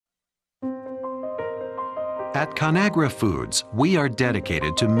At ConAgra Foods, we are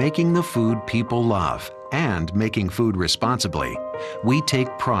dedicated to making the food people love and making food responsibly. We take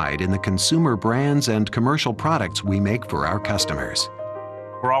pride in the consumer brands and commercial products we make for our customers.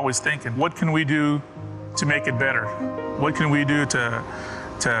 We're always thinking, what can we do to make it better? What can we do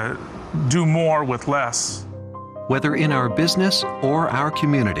to do more with less? Whether in our business or our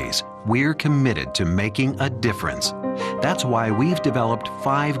communities, we're committed to making a difference. That's why we've developed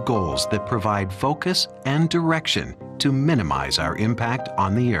 5 goals that provide focus and direction to minimize our impact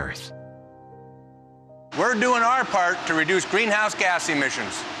on the earth. We're doing our part to reduce greenhouse gas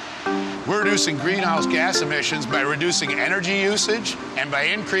emissions. We're reducing greenhouse gas emissions by reducing energy usage and by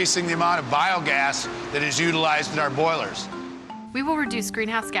increasing the amount of biogas that is utilized in our boilers. We will reduce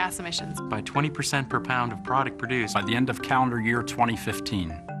greenhouse gas emissions by 20% per pound of product produced by the end of calendar year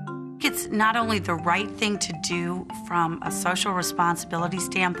 2015. It's not only the right thing to do from a social responsibility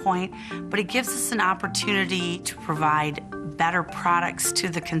standpoint, but it gives us an opportunity to provide better products to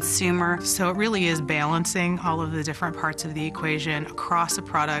the consumer. So it really is balancing all of the different parts of the equation across a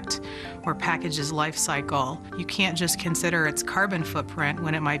product or package's life cycle. You can't just consider its carbon footprint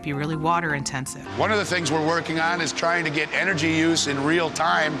when it might be really water intensive. One of the things we're working on is trying to get energy use in real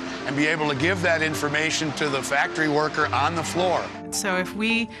time and be able to give that information to the factory worker on the floor. So if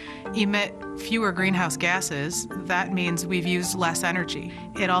we emit fewer greenhouse gases, that means we've used less energy.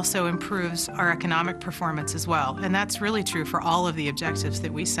 It also improves our economic performance as well, and that's really true for all of the objectives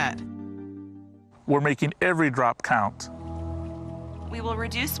that we set. We're making every drop count. We will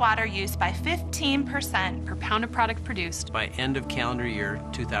reduce water use by 15% per pound of product produced by end of calendar year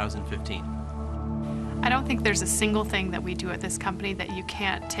 2015. I don't think there's a single thing that we do at this company that you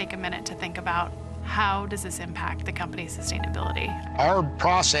can't take a minute to think about. How does this impact the company's sustainability? Our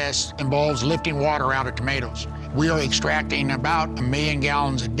process involves lifting water out of tomatoes. We are extracting about 1 million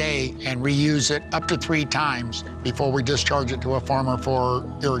gallons a day and reuse it up to 3 times before we discharge it to a farmer for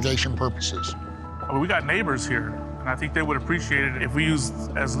irrigation purposes. We got neighbors here, and I think they would appreciate it if we use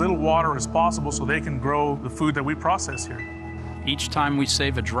as little water as possible so they can grow the food that we process here. Each time we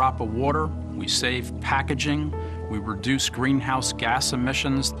save a drop of water, we save packaging, we reduce greenhouse gas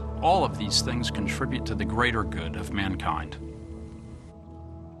emissions. All of these things contribute to the greater good of mankind.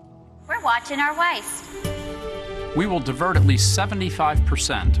 We're watching our waste. We will divert at least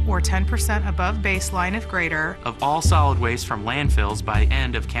 75% or 10% above baseline if greater of all solid waste from landfills by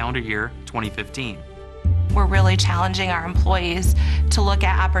end of calendar year 2015. We're really challenging our employees to look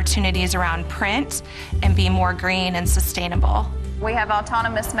at opportunities around print and be more green and sustainable. We have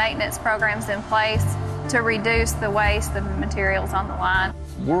autonomous maintenance programs in place to reduce the waste of materials on the line.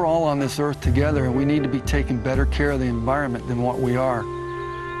 We're all on this earth together, and we need to be taking better care of the environment than what we are.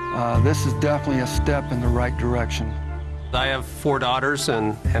 This is definitely a step in the right direction. I have 4 daughters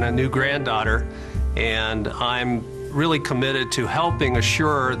and a new granddaughter, and I'm really committed to helping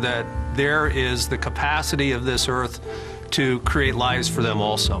assure that there is the capacity of this earth to create lives for them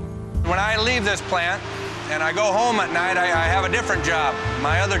also. When I leave this plant and I go home at night, I have a different job.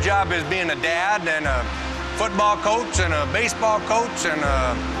 My other job is being a dad and a football coach and a baseball coach and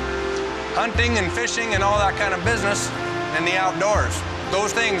hunting and fishing and all that kind of business in the outdoors.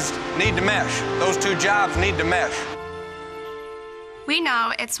 Those things need to mesh. Those 2 jobs need to mesh. We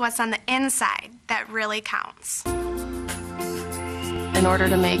know it's what's on the inside that really counts. In order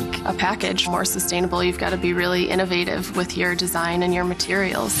to make a package more sustainable, you've got to be really innovative with your design and your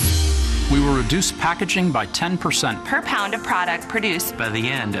materials. We will reduce packaging by 10% per pound of product produced by the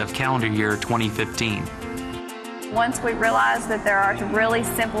end of calendar year 2015. Once we realized that there are really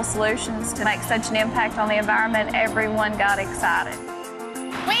simple solutions to make such an impact on the environment, everyone got excited.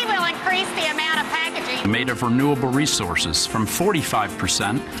 We will increase the amount of packaging made of renewable resources from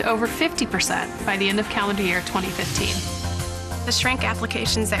 45% to over 50% by the end of calendar year 2015. The shrink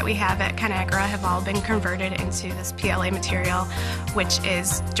applications that we have at ConAgra have all been converted into this PLA material, which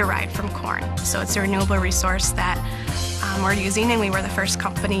is derived from corn. So it's a renewable resource that we're using, and we were the first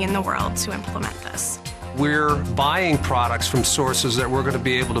company in the world to implement this. We're buying products from sources that we're going to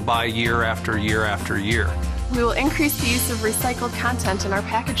be able to buy year after year after year. We will increase the use of recycled content in our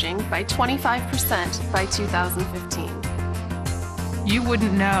packaging by 25% by 2015. You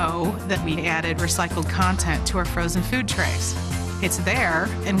wouldn't know that we added recycled content to our frozen food trays. It's there,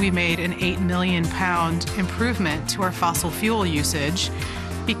 and we made an 8 million pound improvement to our fossil fuel usage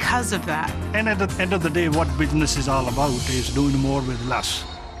because of that. And at the end of the day, what business is all about is doing more with less.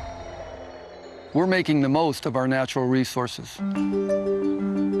 We're making the most of our natural resources.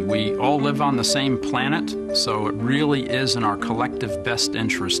 We all live on the same planet, so it really is in our collective best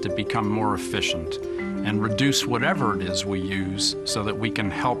interest to become more efficient and reduce whatever it is we use so that we can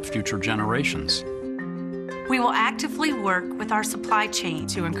help future generations. We will actively work with our supply chain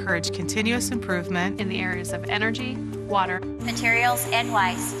to encourage continuous improvement in the areas of energy, water, materials, and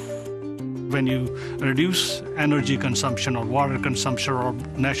waste. When you reduce energy consumption or water consumption or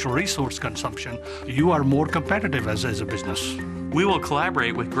natural resource consumption, you are more competitive as a business. We will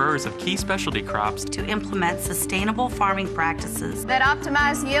collaborate with growers of key specialty crops to implement sustainable farming practices that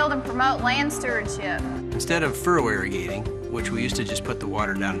optimize yield and promote land stewardship. Instead of furrow irrigating, which we used to just put the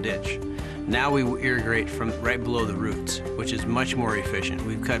water down a ditch, now we irrigate from right below the roots, which is much more efficient.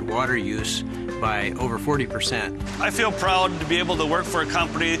 We've cut water use by over 40%. I feel proud to be able to work for a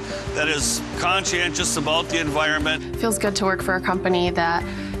company that is conscientious about the environment. It feels good to work for a company that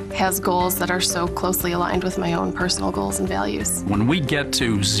has goals that are so closely aligned with my own personal goals and values. When we get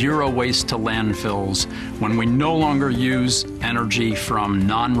to zero waste to landfills, when we no longer use energy from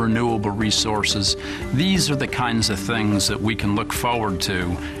non-renewable resources, these are the kinds of things that we can look forward to,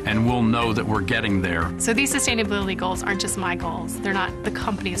 and we'll know that we're getting there. So these sustainability goals aren't just my goals. They're not the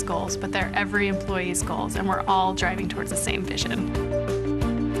company's goals, but they're every employee's goals, and we're all driving towards the same vision.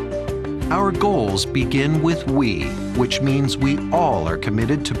 Our goals begin with we, which means we all are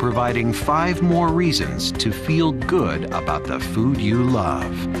committed to providing 5 more reasons to feel good about the food you love.